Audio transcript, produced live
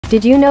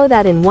Did you know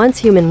that in Once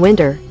Human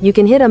Winter, you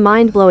can hit a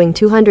mind-blowing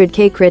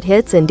 200k crit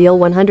hits and deal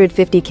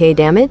 150k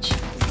damage?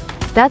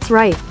 That's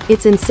right,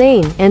 it's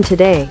insane, and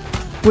today,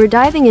 we're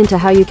diving into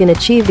how you can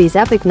achieve these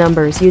epic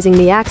numbers using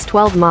the Axe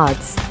 12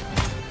 mods.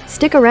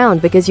 Stick around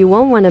because you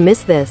won't want to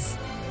miss this.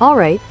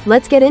 Alright,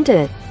 let's get into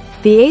it.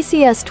 The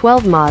ACS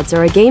 12 mods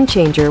are a game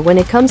changer when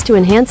it comes to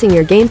enhancing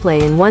your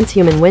gameplay in Once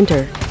Human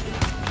Winter.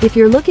 If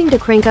you're looking to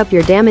crank up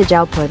your damage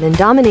output and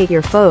dominate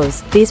your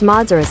foes, these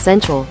mods are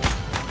essential.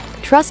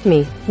 Trust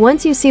me,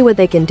 once you see what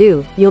they can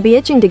do, you'll be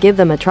itching to give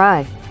them a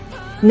try.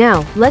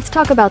 Now, let's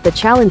talk about the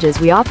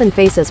challenges we often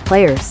face as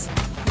players.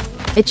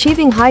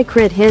 Achieving high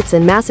crit hits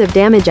and massive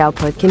damage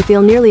output can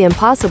feel nearly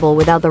impossible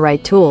without the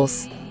right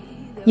tools.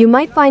 You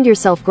might find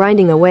yourself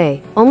grinding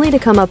away, only to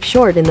come up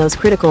short in those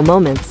critical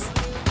moments.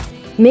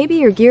 Maybe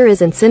your gear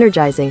isn't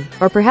synergizing,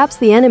 or perhaps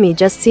the enemy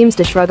just seems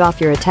to shrug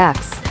off your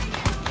attacks.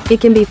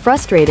 It can be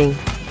frustrating.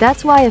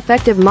 That's why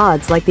effective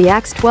mods like the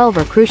Axe 12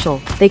 are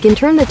crucial. They can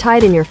turn the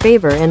tide in your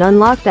favor and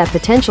unlock that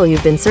potential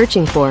you've been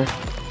searching for.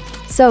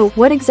 So,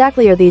 what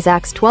exactly are these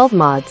Axe 12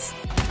 mods?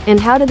 And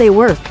how do they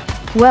work?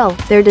 Well,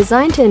 they're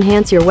designed to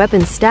enhance your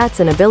weapon's stats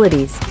and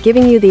abilities,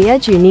 giving you the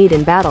edge you need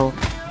in battle.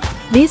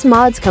 These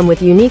mods come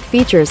with unique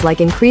features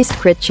like increased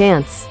crit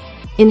chance,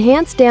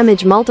 enhanced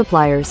damage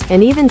multipliers,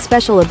 and even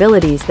special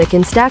abilities that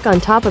can stack on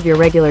top of your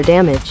regular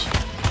damage.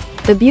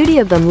 The beauty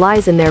of them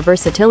lies in their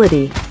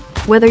versatility.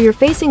 Whether you're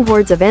facing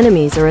hordes of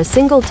enemies or a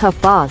single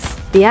tough boss,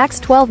 the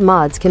Axe 12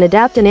 mods can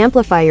adapt and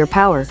amplify your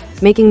power,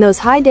 making those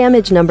high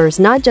damage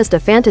numbers not just a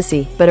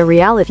fantasy, but a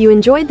reality. If you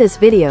enjoyed this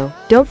video,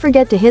 don't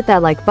forget to hit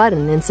that like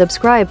button and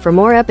subscribe for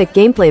more epic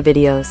gameplay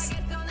videos.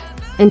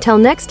 Until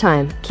next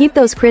time, keep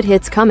those crit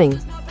hits coming.